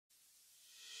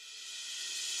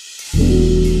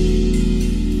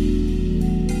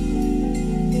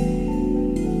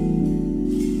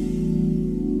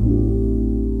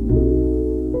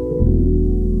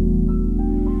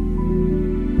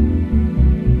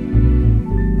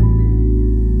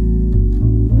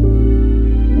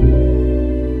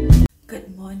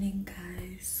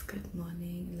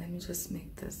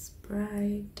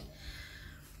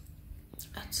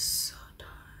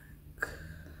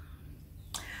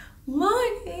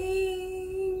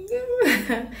Morning.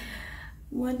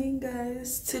 Morning,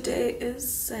 guys. Today is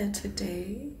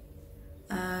Saturday.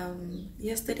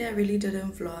 Yesterday I really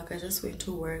didn't vlog. I just went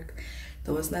to work.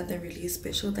 There was nothing really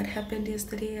special that happened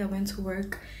yesterday. I went to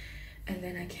work and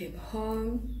then I came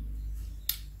home.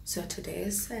 So today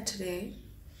is Saturday.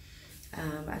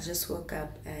 I just woke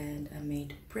up and I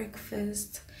made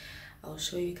breakfast. I'll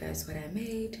show you guys what I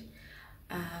made.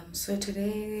 So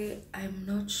today I'm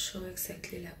not sure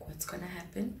exactly like what's gonna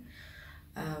happen,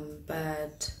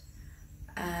 but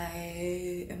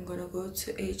I am gonna go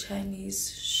to a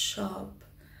Chinese shop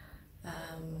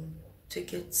to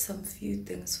get some few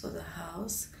things for the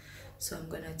house. So I'm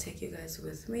gonna take you guys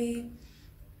with me,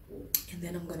 and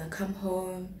then I'm gonna come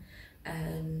home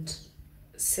and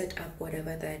set up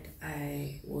whatever that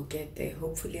I will get there.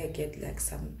 Hopefully I get like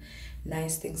some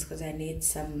nice things because I need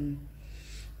some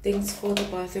things for the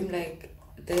bathroom. Like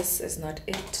this is not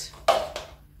it.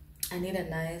 I need a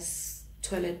nice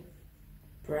toilet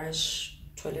brush,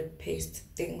 toilet paste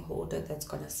thing holder that's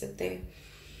gonna sit there.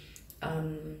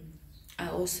 I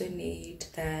also need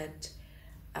that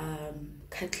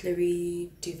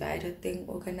cutlery divider thing,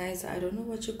 organizer. I don't know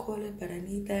what you call it, but I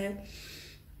need that.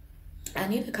 I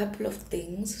need a couple of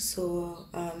things, so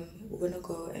we're gonna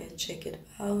go and check it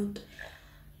out,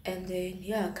 and then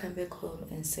yeah, come back home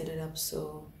and set it up.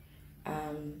 So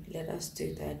let us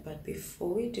do that. But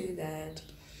before we do that,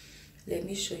 let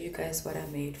me show you guys what I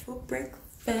made for breakfast.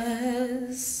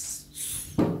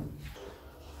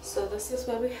 So this is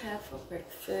what we have for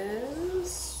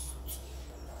breakfast.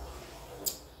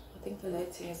 I think the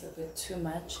lighting is a bit too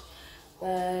much,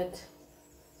 but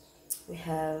we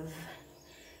have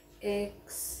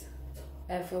eggs,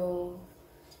 apple,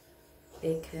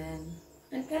 bacon,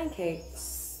 and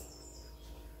pancakes.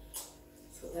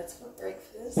 So that's for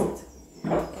breakfast.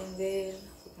 And then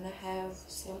we're gonna have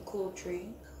some cool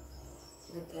drink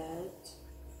with that.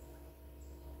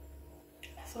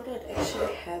 I thought I'd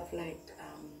actually have like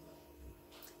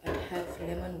I'd have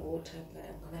lemon water, but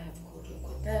I'm gonna have cold drink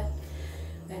with that.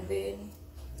 And then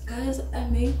guys, I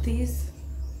made these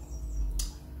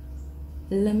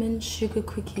lemon sugar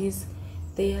cookies.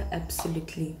 They are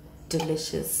absolutely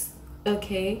delicious.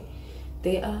 Okay,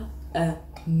 they are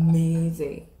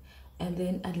amazing. And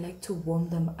then I'd like to warm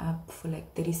them up for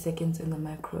like 30 seconds in the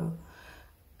microwave.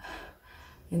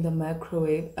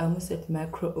 I almost said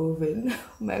macro oven.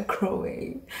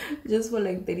 Microwave, just for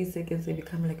like 30 seconds. They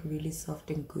become like really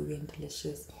soft and gooey and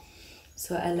delicious.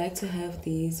 So I like to have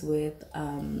these with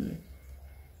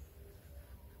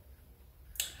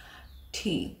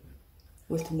tea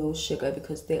with no sugar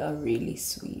because they are really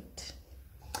sweet.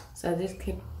 So I just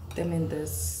keep them in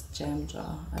this jam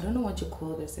jar. I don't know what you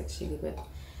call this actually, but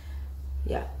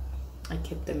yeah, I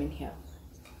kept them in here.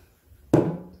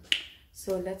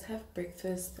 So let's have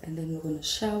breakfast and then we're gonna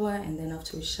shower, and then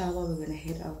after we shower we're gonna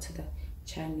head out to the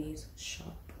Chinese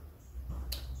shop.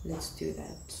 Let's do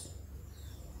that.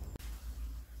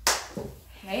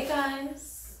 Hey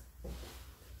guys,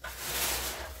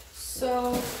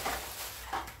 so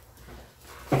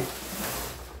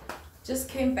just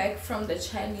came back from the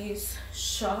Chinese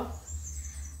shop,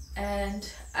 and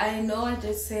I know I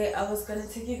did say I was gonna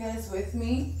take you guys with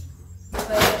me,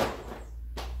 but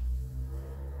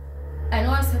I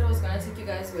know I said I was gonna take you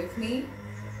guys with me,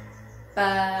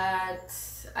 but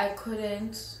I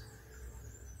couldn't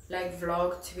like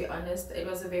vlog, to be honest. It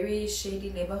was a very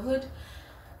shady neighborhood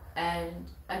and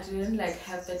I didn't like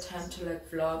have the time to like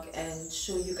vlog and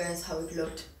show you guys how it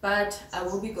looked, but I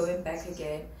will be going back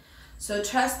again. So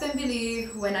trust and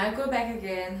believe, when I go back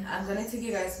again, I'm gonna take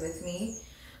you guys with me.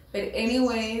 But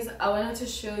anyways, I wanted to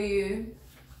show you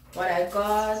what I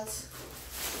got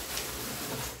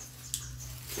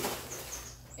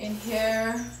in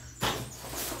here.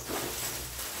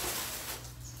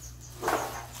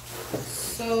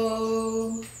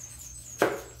 So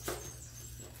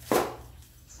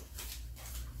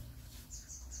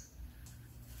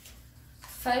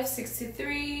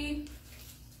 $5.63.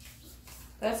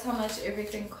 That's how much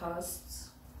everything costs.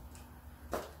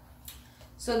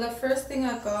 So the first thing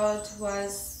I got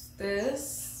was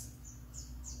this.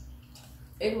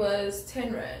 It was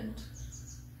 10 rand.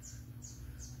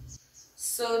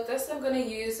 So this I'm gonna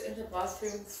use in the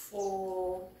bathroom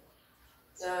for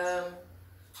the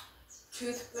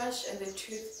toothbrush and the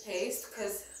toothpaste,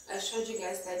 because I showed you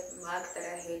guys that mark that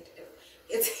I hate.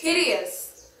 It's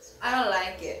hideous. I don't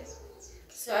like it.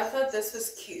 So I thought this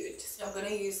was cute, so I'm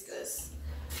gonna use this.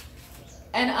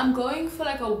 And I'm going for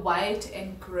like a white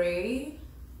and gray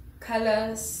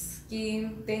color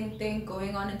scheme thing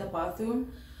going on in the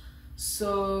bathroom.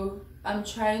 So I'm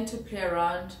trying to play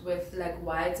around with like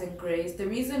whites and grays. The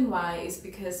reason why is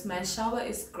because my shower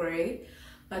is gray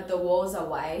but the walls are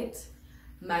white,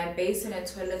 my basin and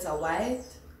toilets are white,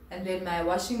 and then my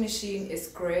washing machine is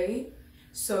gray.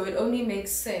 So it only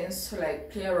makes sense to like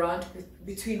play around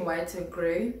between white and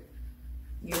gray,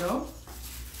 you know.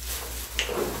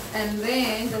 And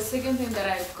then the second thing that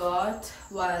I got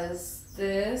was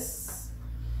this.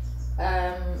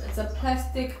 It's a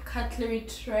plastic cutlery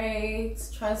tray.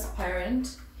 It's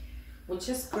transparent, which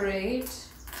is great.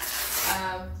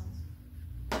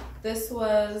 This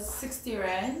was 60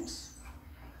 rand.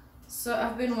 So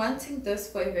I've been wanting this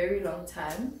for a very long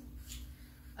time.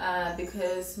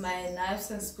 Because my knives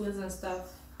and spoons and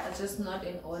stuff are just not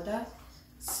in order,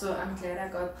 so I'm glad I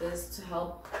got this to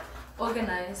help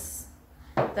organize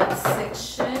that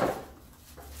section.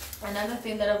 Another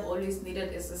thing that I've always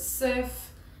needed is a sieve.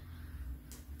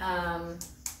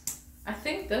 I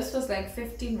think this was like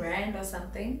 15 rand or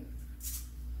something.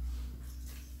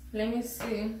 Let me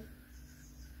see.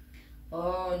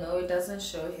 Oh no, it doesn't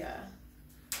show here,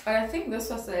 but I think this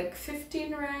was like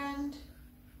 15 rand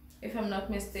if I'm not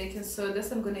mistaken. So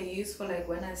this I'm gonna use for like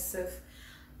when I sieve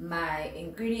my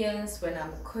ingredients, when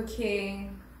I'm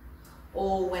cooking,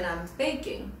 or when I'm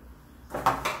baking.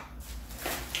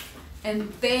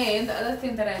 And then the other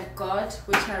thing that I got,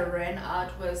 which I ran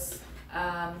out, was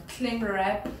cling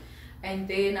wrap. And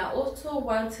then I also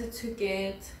wanted to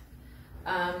get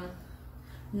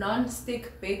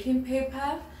non-stick baking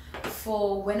paper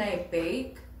for when I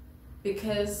bake,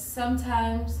 because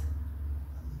sometimes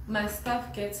my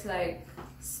stuff gets like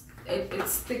it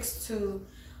sticks to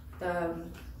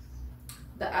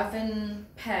the oven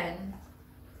pan.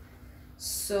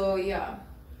 So yeah,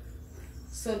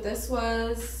 so this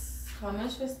was, how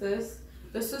much was this?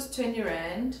 This was 20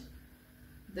 rand.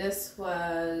 This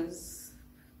was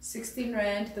 16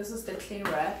 rand. This was the cling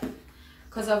wrap,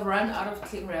 because I've run out of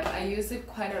cling wrap. I use it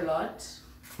quite a lot,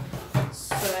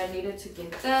 so I needed to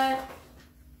get that.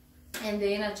 And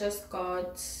then I just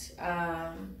got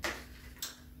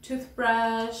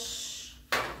toothbrush.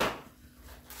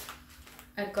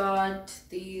 I got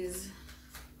these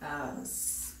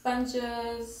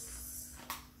sponges.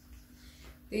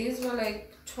 These were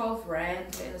like 12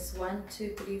 rand, and it's 1,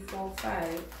 2, 3, 4,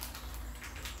 5.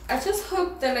 I just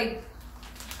hope that, like,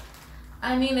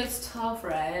 I mean, it's 12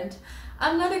 rand.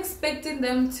 I'm not expecting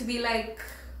them to be like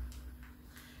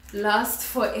last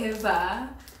forever,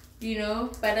 you know,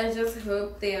 but I just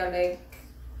hope they are like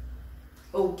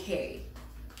okay,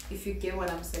 if you get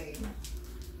what I'm saying.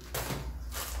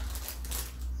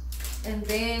 And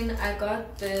then I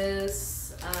got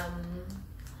this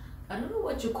I don't know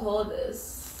what you call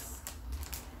this.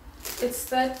 It's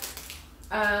that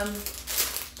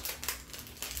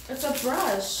it's a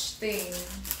brush thing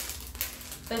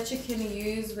that you can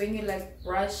use when you like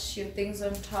brush your things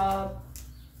on top,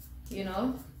 you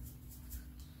know,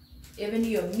 even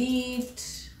your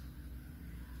meat.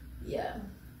 Yeah,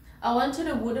 I wanted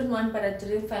a wooden one, but I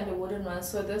didn't find a wooden one,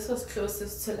 so this was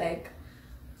closest to like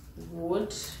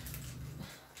wood.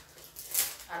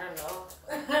 I don't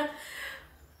know.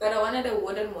 But I wanted a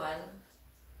wooden one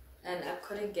and I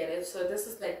couldn't get it, so this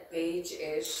is like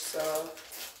beige-ish. So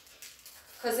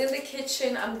because in the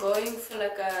kitchen I'm going for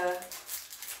like a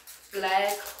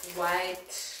black,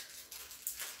 white,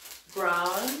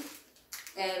 brown,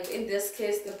 and in this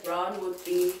case the brown would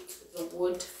be the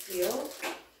wood feel.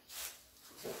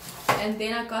 And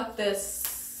then I got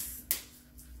this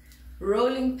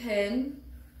rolling pin.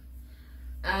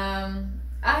 I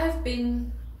have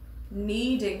been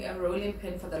needing a rolling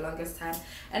pin for the longest time,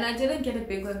 and I didn't get a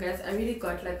big one, guys. I really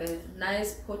got like a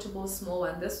nice portable small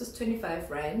one. This was 25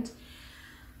 rand,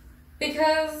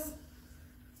 because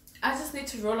I just need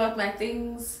to roll out my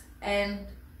things. And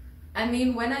I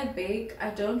mean, when I bake, I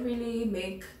don't really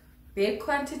make big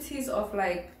quantities of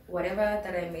like whatever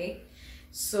that I make,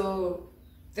 so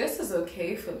this is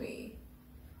okay for me.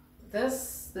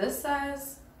 This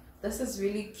size, this is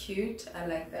really cute. I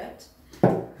like that.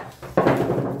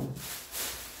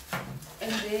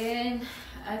 And then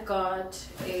I got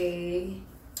a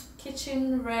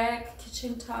kitchen rack,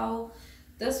 kitchen towel.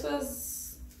 This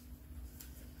was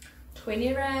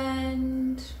 20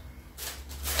 rand.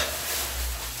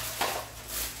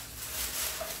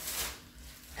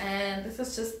 And this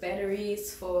is just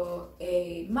batteries for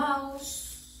a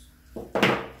mouse.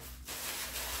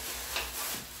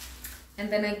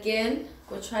 And then again,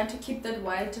 we're trying to keep that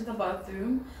white in the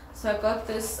bathroom, so I got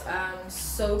this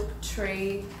soap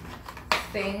tray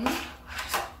thing,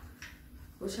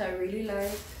 which I really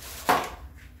like.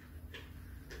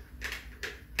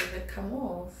 Does it come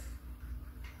off?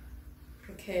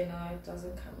 Okay, no, it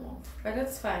doesn't come off, but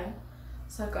it's fine.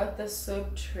 So I got the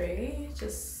soap tray,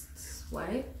 just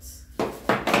white.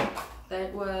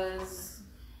 That was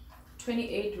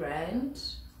 28 Rand.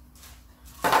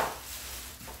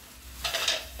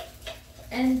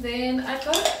 And then I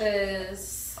got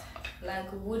this like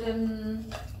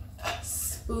wooden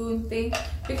spoon thing,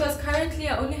 because currently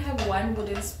I only have one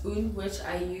wooden spoon which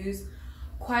I use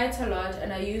quite a lot,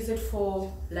 and I use it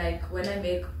for like when I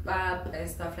make pap and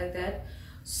stuff like that.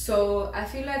 So I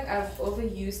feel like I've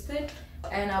overused it,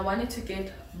 and I wanted to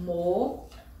get more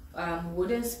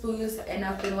wooden spoons, and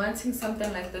I've been wanting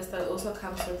something like this that also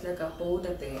comes with like a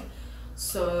holder thing.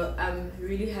 So I'm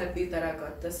really happy that I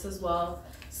got this as well.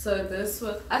 So this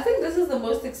was, I think this is the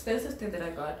most expensive thing that I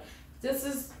got. This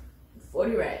is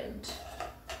 40 Rand.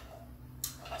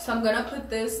 So I'm gonna put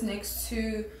this next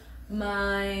to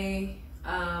my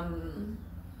I'm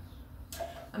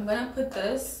gonna put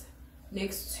this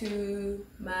next to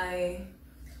my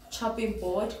chopping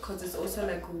board, because it's also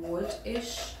like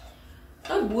wood-ish.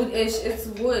 Not wood-ish, it's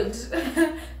wood.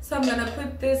 So I'm gonna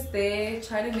put this there,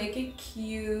 try to make it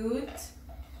cute.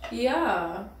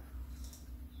 Yeah,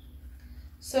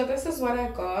 so this is what I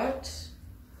got.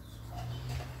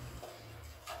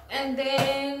 And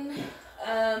then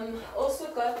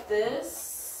also got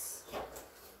this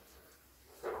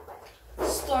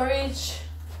storage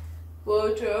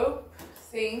wardrobe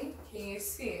thing. Can you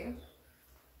see?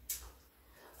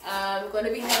 I'm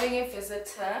gonna be having a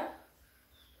visitor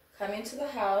come into the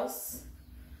house,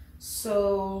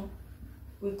 so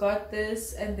we got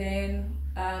this, and then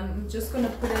I'm just gonna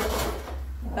put it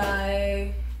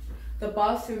by the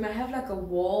bathroom. I have like a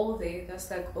wall there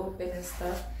that's like open and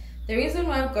stuff. The reason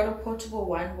why I've got a portable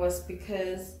one was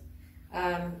because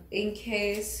in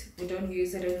case we don't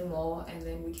use it anymore, and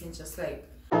then we can just like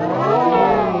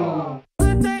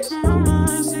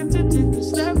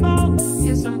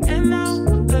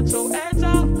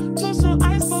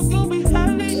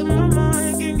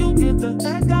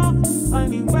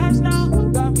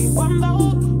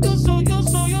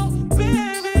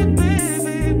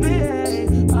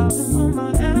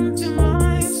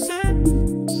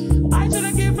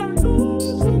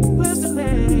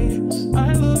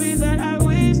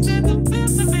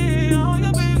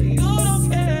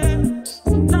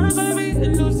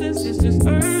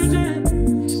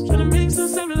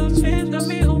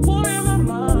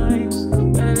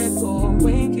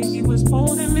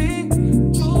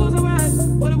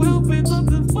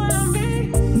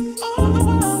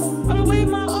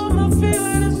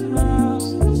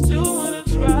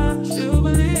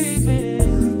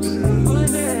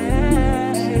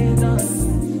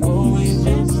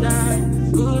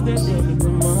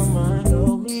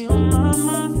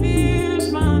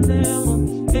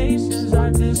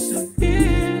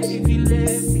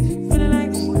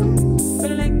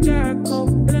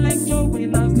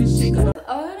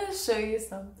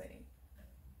something.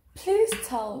 Please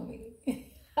tell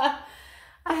me.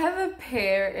 I have a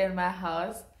pear in my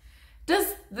house.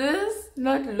 Does this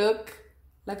not look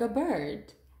like a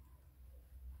bird?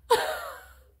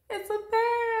 It's a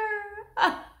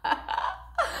pear.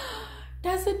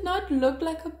 Does it not look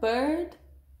like a bird?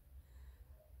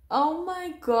 Oh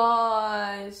my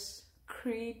gosh,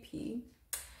 creepy.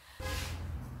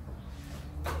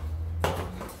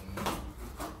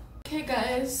 Okay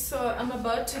guys, so I'm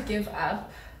about to give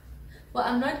up. Well,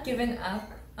 I'm not giving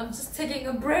up, I'm just taking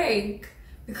a break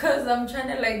because I'm trying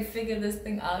to like figure this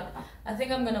thing out. I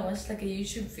think I'm gonna watch like a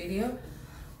YouTube video,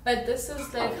 but this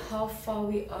is like how far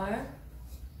we are.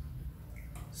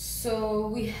 So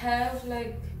we have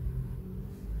like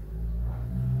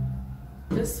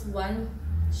this one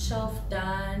shelf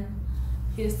done,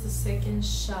 here's the second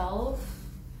shelf,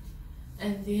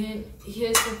 and then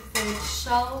here's the third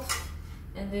shelf,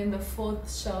 and then the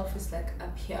fourth shelf is like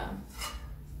up here.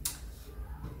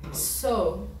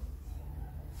 So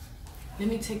let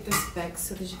me take this back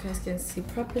so that you guys can see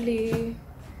properly.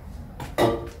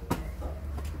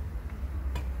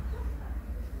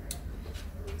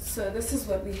 So this is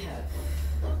what we have,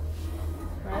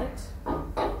 right?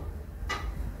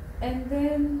 And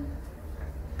then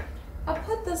I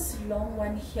put this long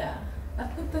one here. I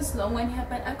put this long one here,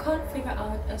 but I can't figure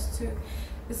out as to,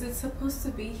 is it supposed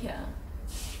to be here?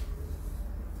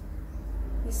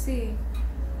 You see?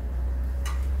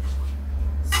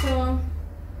 So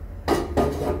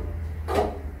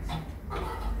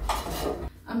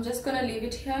I'm just gonna leave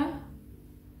it here.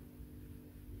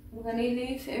 I'm gonna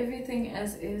leave everything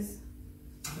as is.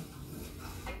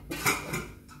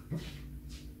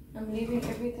 I'm leaving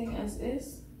everything as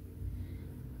is.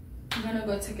 I'm gonna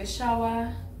go take a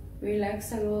shower,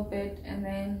 relax a little bit, and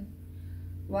then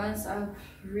once I've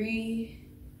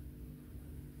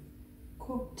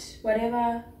cooked,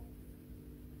 whatever.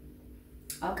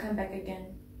 I'll come back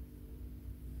again.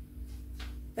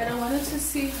 But I wanted to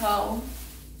see how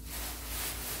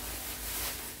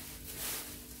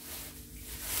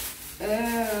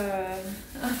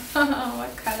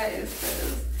what color is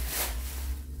this?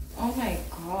 Oh my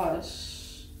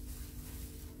gosh,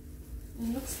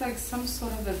 it looks like some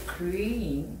sort of a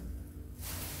green.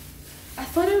 I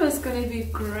thought it was gonna be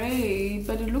gray,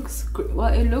 but it looks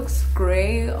well, it looks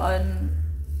gray on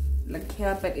like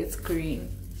here, but it's green.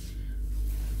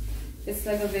 It's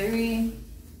like a very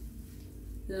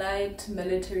light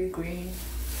military green.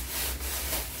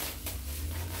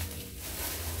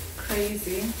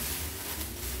 Crazy.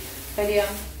 But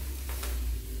yeah,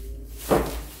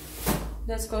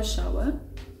 let's go shower.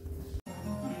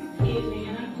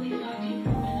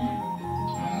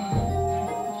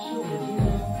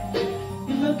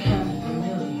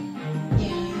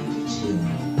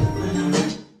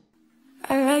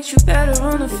 I liked you better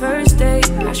on the first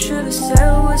date. I should've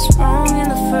said what's wrong in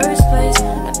the first place.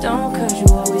 I don't, cause you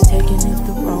always taking it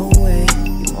the wrong way.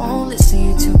 You won't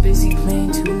listen, you're too busy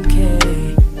playing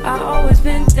 2K. I always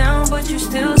been down, but you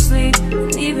still sleep.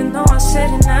 And even though I said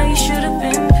it, now you should've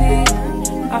been peeved.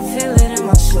 I feel it in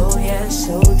my soul, yeah, it's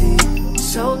so deep.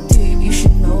 So deep, you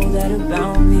should know that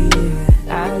about me,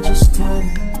 yeah. I just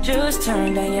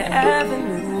turned down your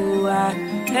avenue. I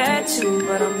had to,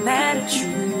 but I'm mad at you,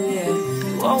 yeah.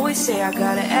 You always say I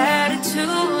got an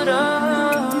attitude,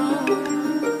 oh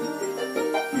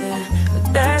yeah,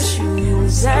 but that's you, you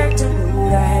was acting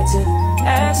rude. I had to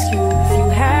ask you if you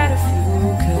had a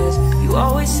few, cause you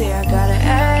always say I got an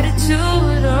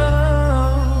attitude, oh.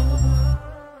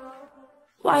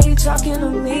 Why you talking to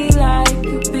me like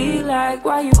you be like?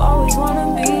 Why you always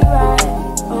wanna be right?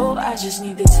 Oh, I just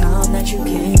need the time that you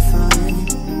can't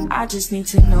find. I just need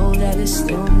to know that it's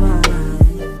still mine.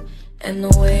 And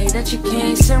the way that you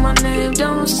can't say my name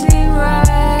don't seem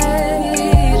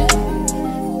right.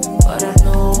 But I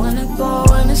know when to go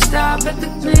and to stop at the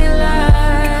green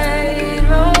light.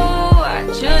 Oh, I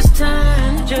just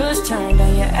turned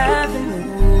down your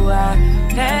avenue. I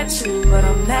had to, but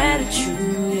I'm mad at you,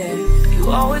 yeah. You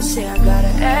always say I got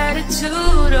an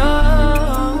attitude,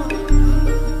 oh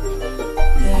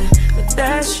yeah, but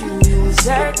that's you, you was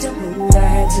acting rude. I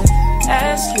had to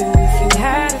ask you if you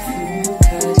had a few,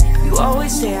 cause you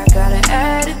always say I got an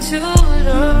attitude,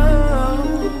 oh.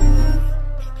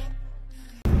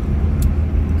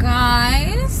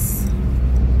 Guys,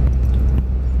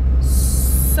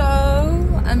 so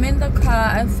I'm in the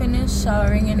car. I finished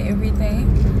showering and everything,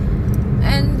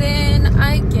 and then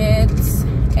I get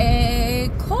a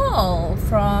call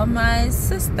from my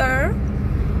sister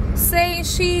saying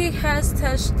she has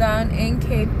touched down in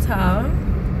Cape Town.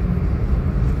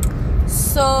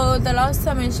 So the last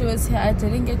time when she was here, I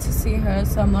didn't get to see her,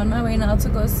 so I'm on my way now to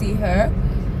go see her.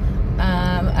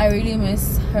 I really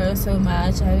miss her so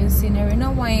much. I haven't seen her in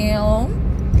a while.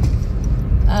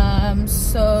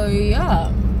 So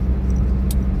yeah,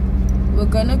 we're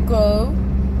gonna go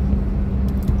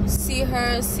see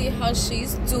her, see how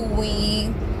she's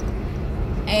doing,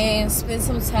 and spend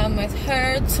some time with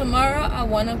her. Tomorrow I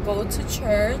want to go to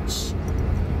church.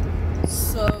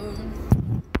 So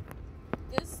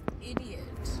this idiot,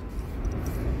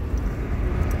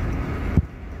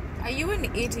 are you an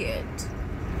idiot?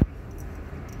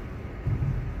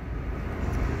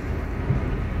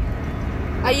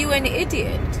 Are you an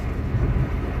idiot?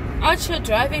 Out here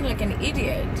driving like an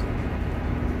idiot.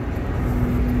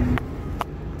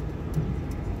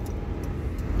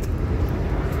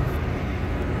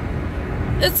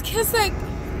 It's kids like,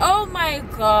 oh my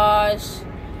gosh.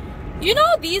 You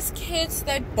know these kids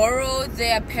that borrow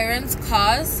their parents'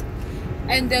 cars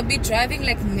and they'll be driving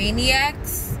like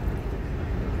maniacs?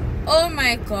 Oh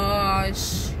my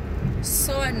gosh.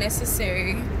 So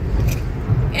unnecessary.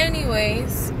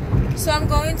 Anyways, so I'm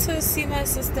going to see my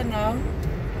sister now.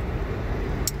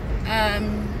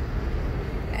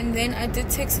 And then I did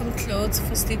take some clothes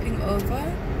for sleeping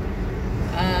over.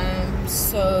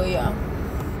 So yeah,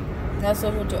 that's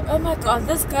what we'll do. Oh my god,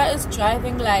 this guy is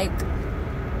driving like,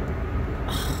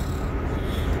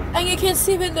 and you can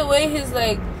see with the way he's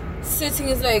like sitting,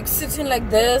 is like sitting like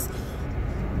this,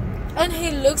 and he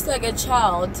looks like a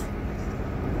child.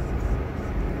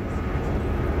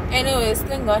 Anyways,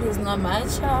 thank god he's not my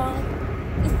child.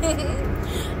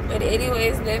 But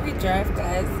anyways, let me drive,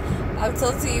 guys. I'll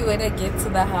talk to you when I get to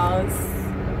the house.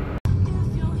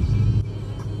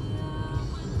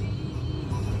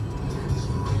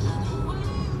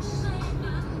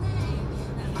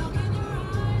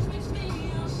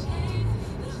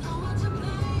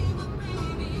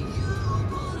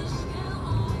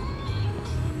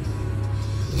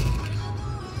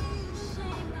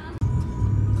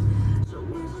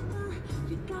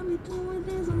 doing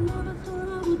things I never thought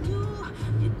I would do.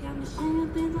 You got me saying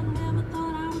things I never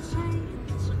thought I would say.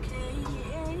 It's okay,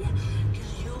 yeah,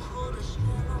 'cause you hold a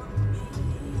spell on me.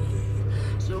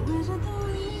 So is it the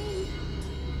way,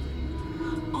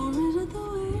 or is it the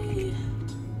way?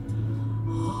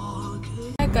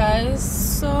 Okay. Hi guys,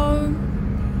 so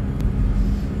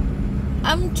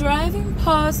I'm driving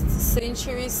past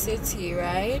Century City,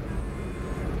 right?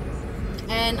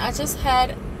 And I just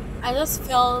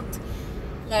felt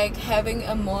like having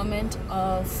a moment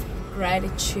of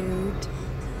gratitude,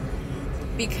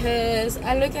 because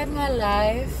I look at my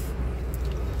life,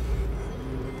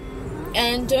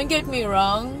 and don't get me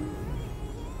wrong,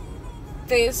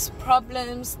 there's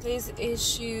problems, there's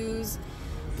issues,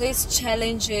 there's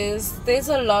challenges, there's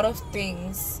a lot of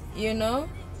things, you know?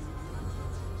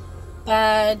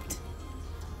 But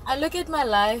I look at my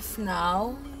life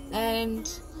now, and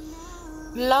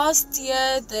last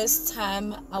year this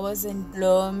time I was in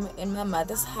Bloem in my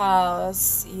mother's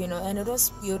house, you know, and it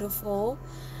was beautiful.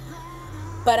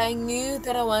 But I knew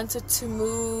that I wanted to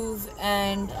move,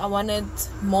 and I wanted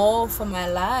more for my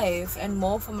life and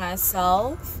more for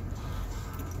myself.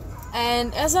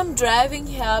 And as I'm driving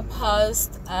here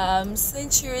past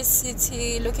Century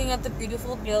City, looking at the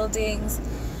beautiful buildings,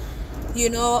 you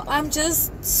know, I'm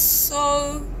just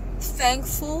so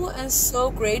thankful and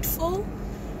so grateful,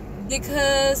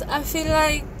 because I feel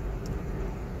like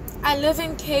I live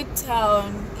in Cape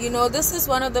Town. You know, this is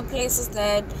one of the places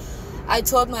that I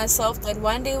told myself that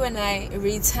one day when I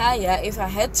retire, if I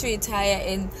had to retire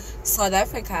in South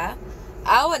Africa,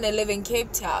 I want to live in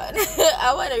Cape Town.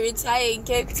 I want to retire in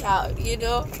Cape Town, you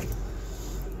know.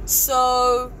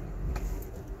 So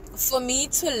for me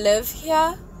to live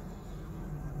here,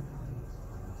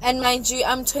 and mind you,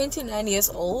 I'm 29 years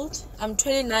old. I'm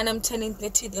 29, I'm turning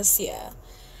 30 this year.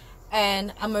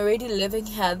 And I'm already living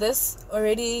here. This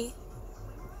already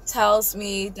tells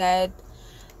me that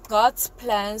God's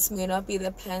plans may not be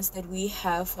the plans that we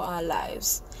have for our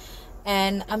lives.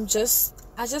 And I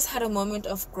just had a moment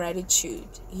of gratitude,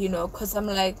 you know, because I'm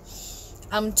like,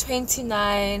 I'm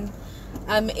 29.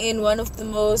 I'm in one of the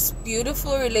most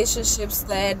beautiful relationships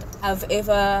that I've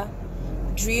ever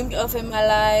dreamed of in my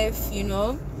life, you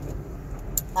know.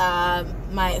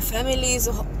 My family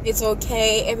it's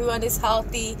okay, everyone is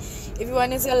healthy,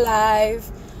 everyone is alive,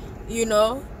 you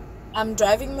know. I'm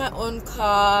driving my own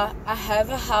car, I have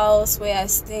a house where I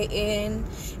stay in,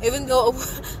 even though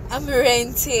I'm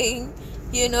renting,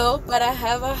 you know, but I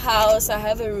have a house, I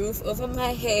have a roof over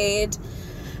my head,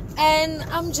 and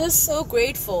I'm just so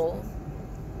grateful.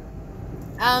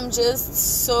 I'm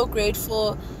just so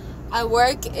grateful. I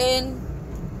work in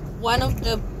one of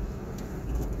the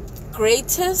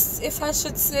greatest, if I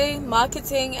should say,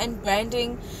 marketing and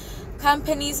branding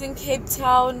companies in Cape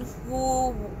Town,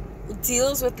 who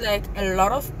deals with like a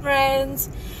lot of brands.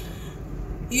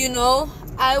 You know,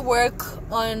 I work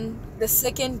on the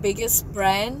second biggest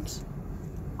brand.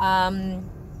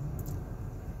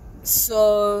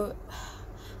 So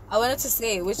I wanted to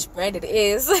say which brand it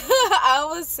is. I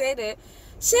almost said it.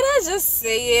 Should I just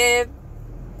say it?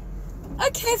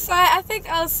 Okay, fine. I think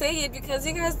I'll say it, because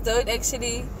you guys don't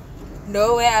actually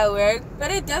know where I work,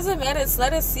 but it doesn't matter, it's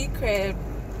not a secret.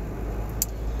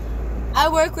 I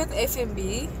work with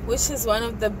FMB, which is one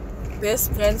of the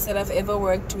best brands that I've ever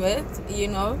worked with, you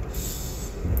know.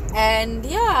 And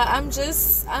yeah, I'm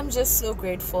just so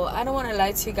grateful. I don't want to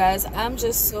lie to you guys, I'm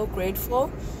just so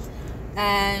grateful.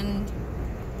 And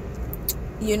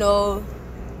you know,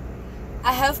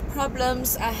 I have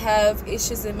problems, I have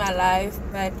issues in my life,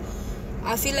 but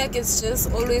I feel like it's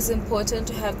just always important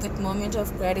to have that moment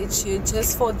of gratitude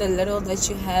just for the little that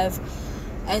you have,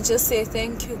 and just say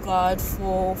thank you, God,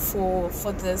 for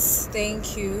this.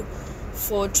 Thank you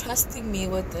for trusting me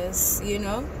with this, you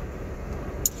know.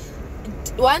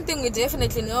 One thing we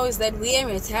definitely know is that we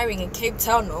ain't retiring in Cape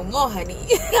Town no more, honey.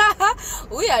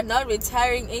 We are not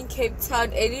retiring in Cape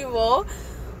Town anymore.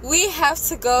 We have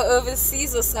to go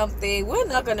overseas or something. We're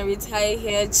not gonna retire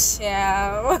here,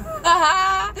 child.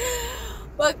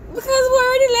 But because we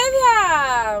already live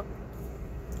here,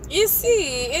 you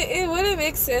see, it wouldn't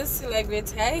make sense to like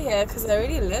retire here, because I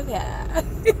already live here.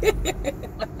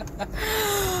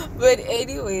 But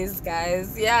anyways,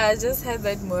 guys, yeah, I just had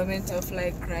that moment of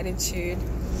like gratitude.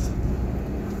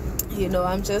 You know,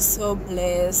 I'm just so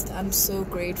blessed, I'm so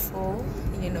grateful,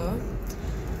 you know.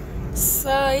 So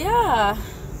yeah,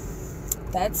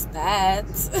 that's that.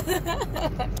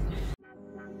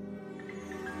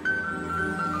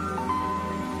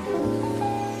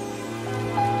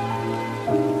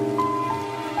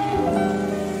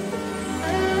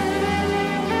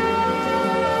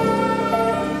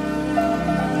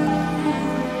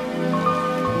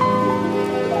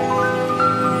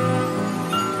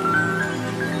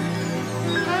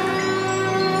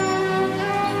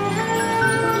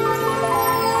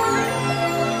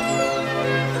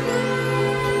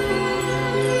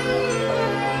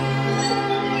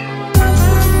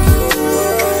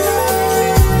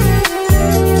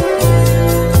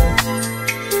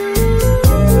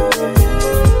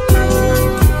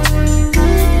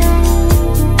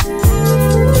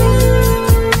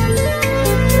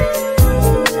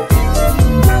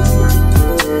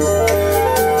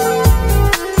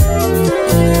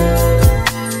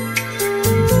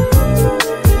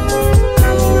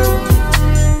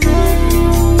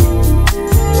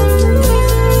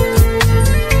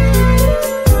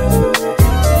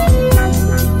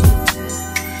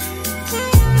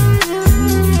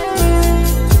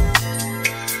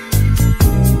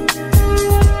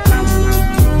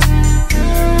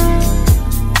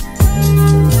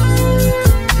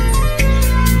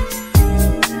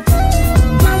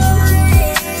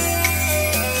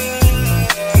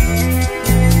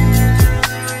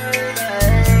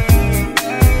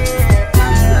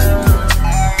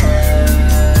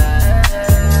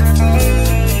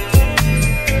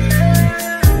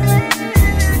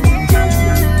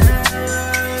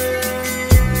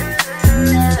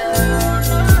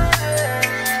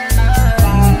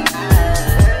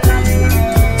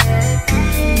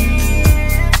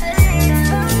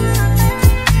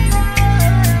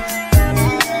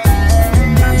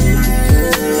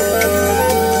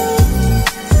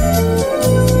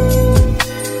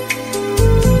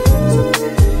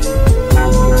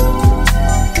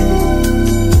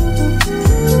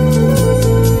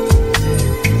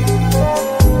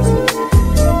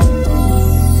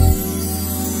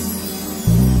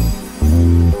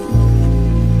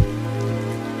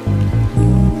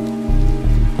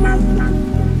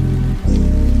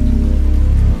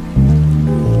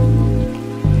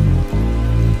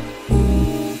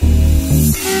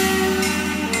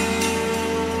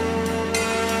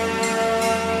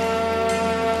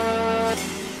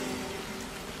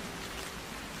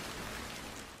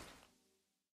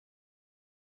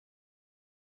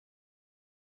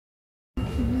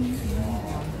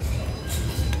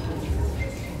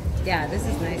 Yeah, this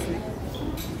is nice.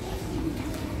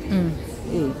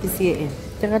 This here in.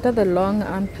 They got the long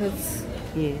armpits.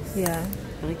 Yes. Yeah.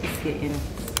 Like this here in.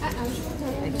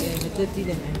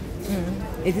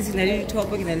 It is a little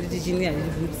top, a little jeans, a little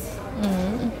boots.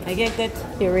 I get that.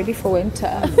 You're ready for winter.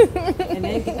 And then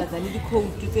I get a little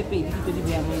coat to the baby to the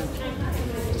baby.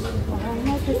 I'm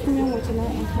not listening what you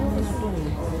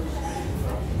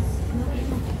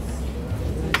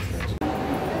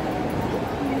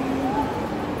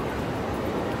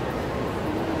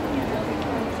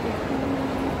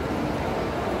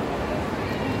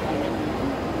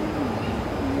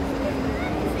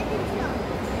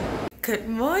Good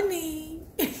morning.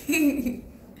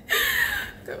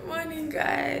 Good morning,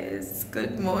 guys.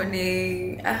 Good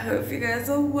morning. I hope you guys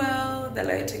are well. The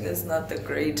lighting is not the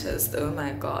greatest. Oh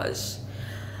my gosh.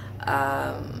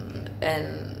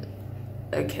 And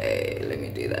okay, let me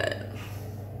do that.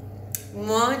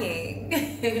 Morning.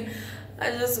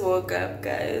 I just woke up,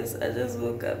 guys. I just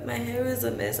woke up. My hair is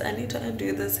a mess. I need to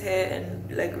undo this hair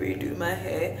and like redo my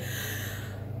hair.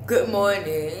 Good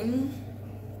morning.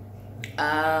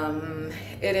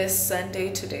 It is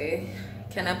Sunday today.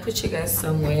 Can I put you guys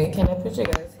somewhere? Can I put you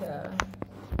guys here?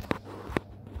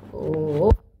 Oh,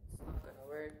 it's not gonna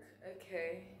work.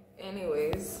 Okay.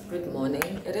 Anyways, good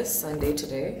morning. It is Sunday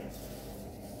today.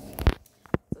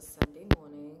 It's a Sunday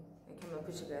morning. Can I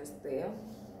put you guys there?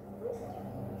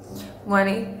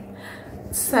 Morning.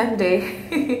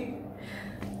 Sunday.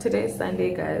 Today's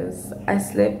Sunday, guys. I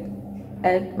slept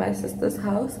at my sister's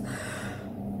house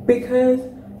because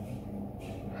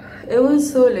it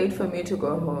was so late for me to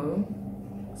go home,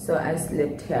 so I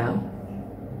slept here.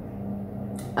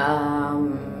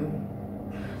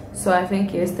 So I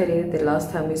think yesterday, the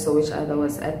last time we saw each other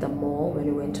was at the mall, when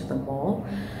we went to the mall.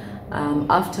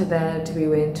 After that, we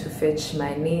went to fetch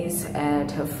my niece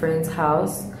at her friend's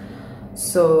house.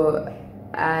 So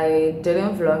I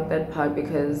didn't vlog that part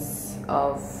because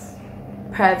of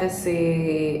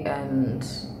privacy, and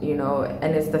you know,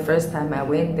 and it's the first time I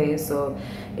went there, so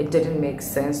it didn't make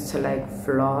sense to like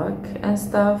vlog and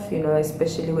stuff, you know,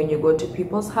 especially when you go to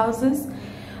people's houses.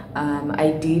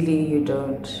 Ideally you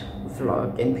don't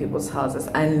vlog in people's houses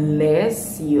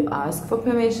unless you ask for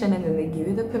permission, and then they give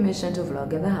you the permission to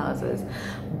vlog in the houses.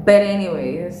 But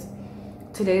anyways,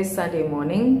 today is Sunday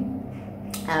morning.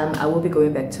 I will be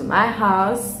going back to my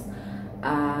house.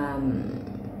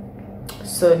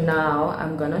 So now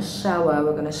I'm gonna shower.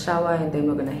 We're gonna shower and then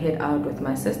we're gonna head out with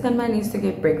my sister and my niece to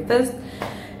get breakfast,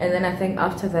 and then I think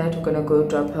after that we're gonna go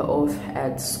drop her off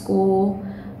at school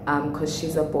because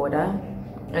she's a boarder,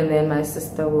 and then my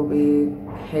sister will be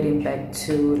heading back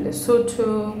to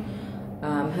Lesotho.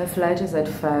 Her flight is at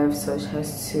 5, so she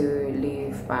has to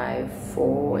leave by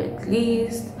 4 at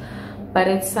least, but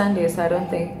it's Sunday, so I don't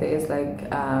think there's like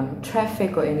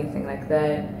traffic or anything like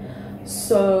that.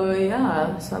 So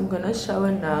yeah, so I'm gonna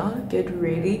shower now, get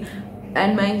ready,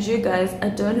 and mind you guys, I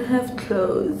don't have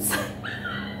clothes.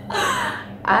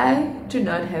 I do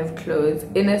not have clothes,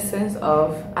 in a sense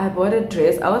of I bought a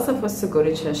dress. I was supposed to go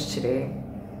to church today.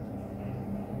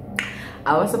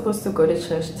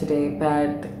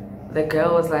 But the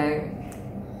girl was like,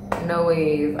 no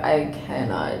way, I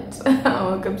cannot. I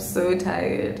woke up so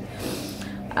tired.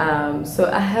 So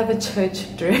I have a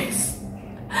church dress.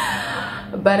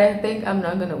 But I think I'm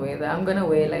not gonna wear that. I'm gonna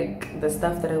wear like the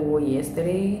stuff that I wore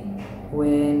yesterday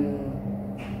when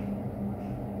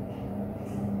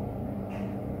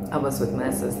I was with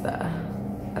my sister.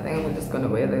 I think I'm just gonna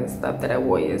wear the stuff that I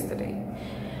wore yesterday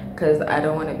because I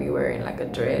don't want to be wearing like a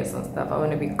dress and stuff. I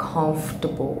want to be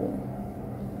comfortable.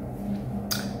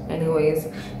 Anyways,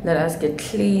 let us get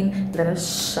clean, let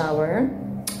us shower,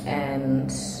 and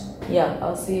yeah,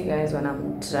 I'll see you guys when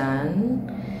I'm done.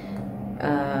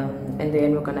 And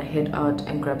then we're gonna head out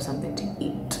and grab something to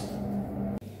eat.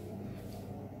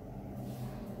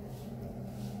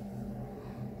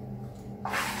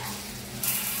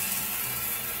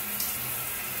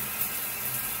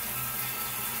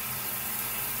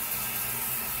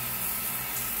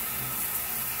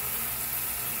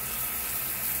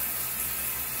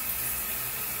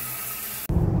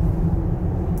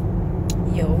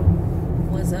 Yo,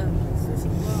 what's up?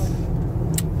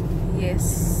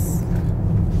 Yes.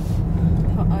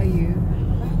 How are you?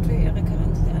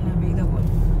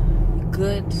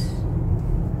 Good.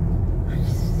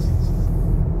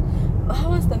 How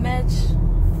was the match?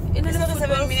 In another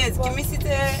 7 minutes. Give me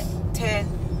 10.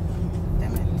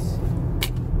 Damn it.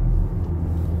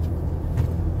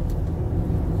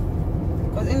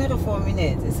 Because in another 4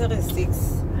 minutes, it's already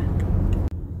 6.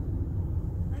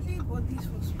 I think I bought these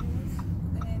for schools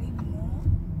and I need more.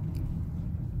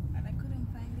 And I couldn't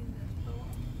find in the store.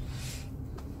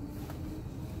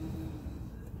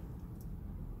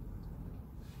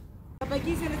 I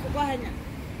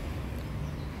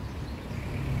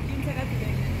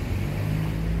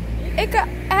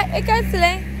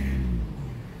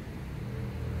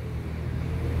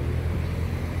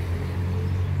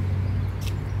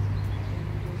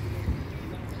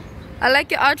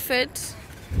like your outfit.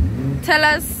 Tell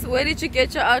us, where did you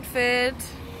get your outfit?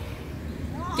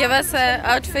 Give us an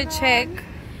outfit check.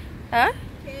 Huh?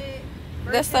 Okay.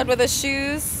 Let's start with the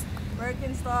shoes.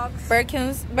 Birkenstocks.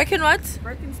 Birkin what?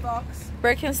 Birkenstocks.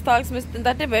 Birkenstocks, Mr.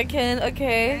 Dante Birkin,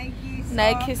 okay.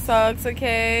 Nike socks,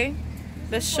 okay.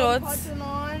 The shorts. Cotton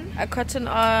On. A Cotton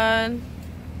On.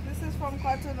 This is from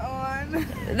Cotton On.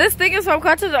 This thing is from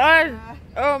Cotton On. Yeah.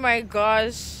 Oh my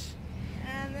gosh.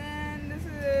 And then this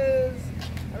is,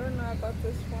 I don't know, I got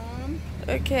this from.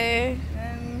 Okay.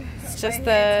 And It's just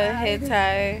the hair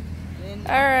tie.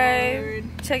 Alright.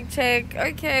 Check.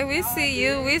 Okay, we see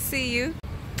you.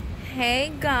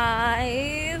 Hey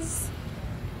guys.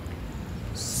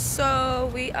 So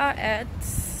we are at,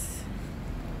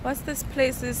 what's this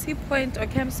place? Is Sea Point or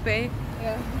Camps Bay?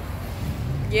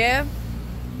 Yeah.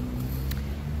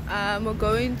 We're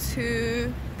going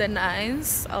to the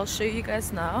Nines. I'll show you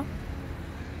guys now.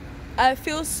 I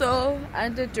feel so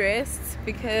underdressed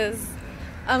because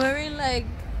I'm wearing like,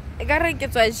 I gotta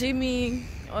get to a Jimmy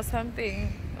or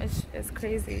something, which is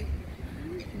crazy.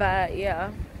 But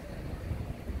yeah.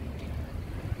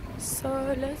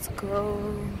 So let's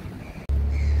go.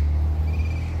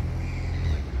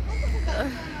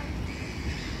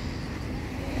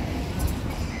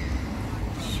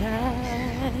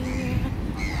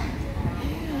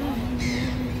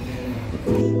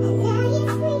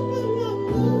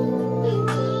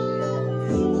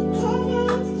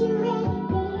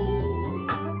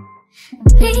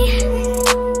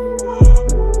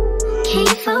 Can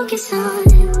you focus on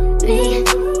me?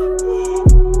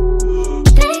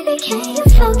 Baby, can you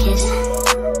focus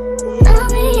on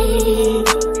me?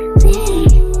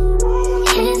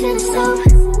 Hands in the stove,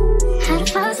 how the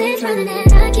faucet's running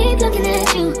and I keep looking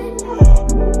at you.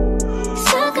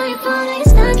 Stuck on your phone or you're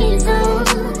stuck in your zone.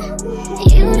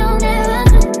 You don't ever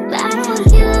know, but I don't wanna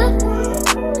give up.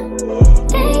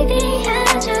 Baby, I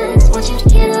just want you to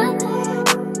get up.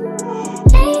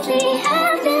 Lately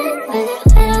I've been a little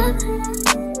fed up.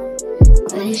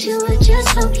 Wish you would just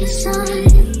focus on me.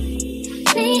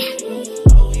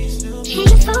 Can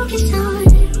you focus on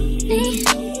me?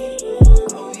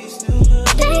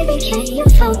 Baby, can you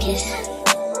focus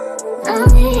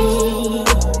on me?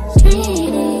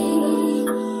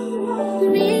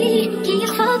 Can you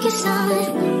focus on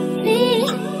me?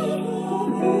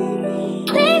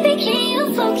 Baby, can you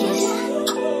focus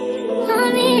on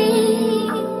me?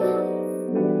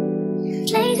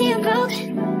 Lazy and broke, I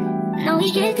know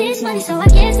we get this money, so I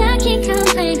guess I can't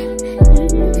complain.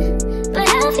 But I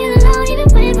feel alone even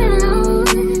when we're alone,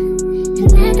 and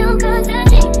that don't go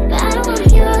nothing, but I don't wanna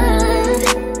give up.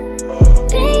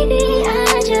 Baby, I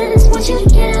just want you to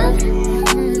get up.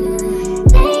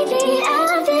 Lately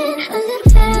I've been a little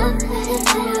fed up,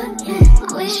 yeah. I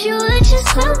wish you would just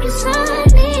focus on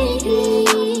me.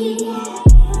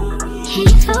 Can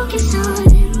you focus on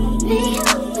me?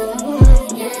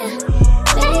 Yeah.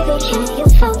 Baby, can you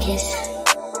focus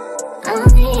on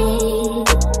me?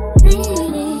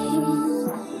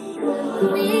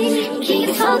 Can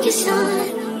you focus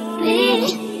on me?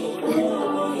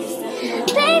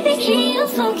 Baby, can you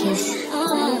focus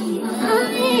on me?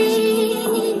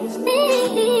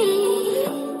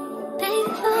 Baby,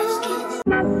 focus.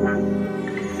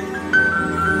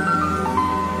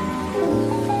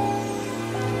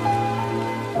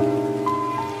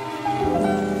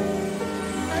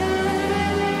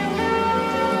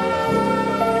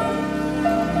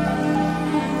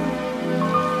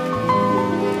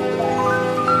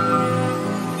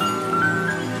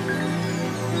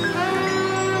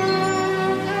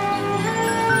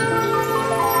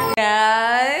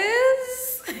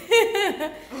 Guys,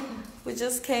 we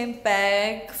just came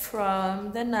back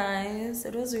from the Nice.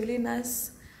 It was really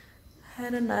nice.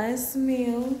 Had a nice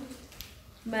meal.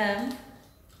 Ma'am,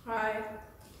 Hi.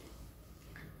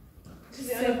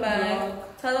 say bye.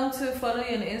 Tell them to follow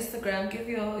you on Instagram. Give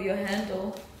your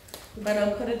handle, but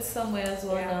I'll put it somewhere as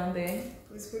well down there.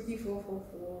 It's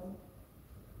Pookie444.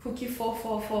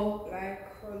 Pookie444.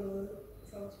 Like, follow,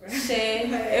 subscribe. Share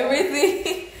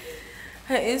everything.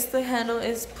 Her Insta handle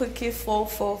is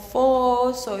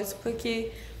Pookie444, so it's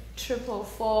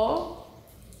Pookie444.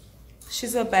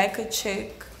 She's a biker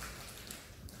chick.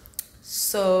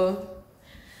 So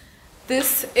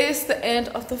this is the end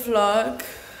of the vlog.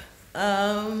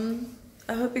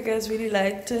 I hope you guys really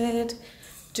liked it.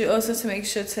 Do also to make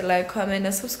sure to like, comment,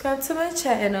 and subscribe to my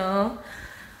channel.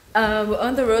 We're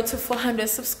on the road to 400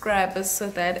 subscribers, so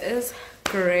that is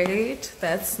great.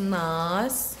 That's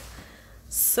nice.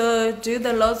 So do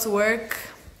the Lord's work.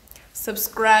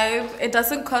 Subscribe. It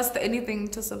doesn't cost anything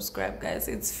to subscribe, guys.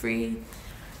 It's free.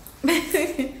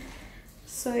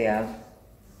 So yeah,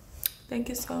 thank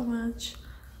you so much.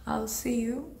 I'll see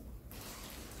you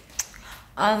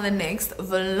on the next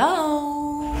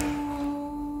vlog.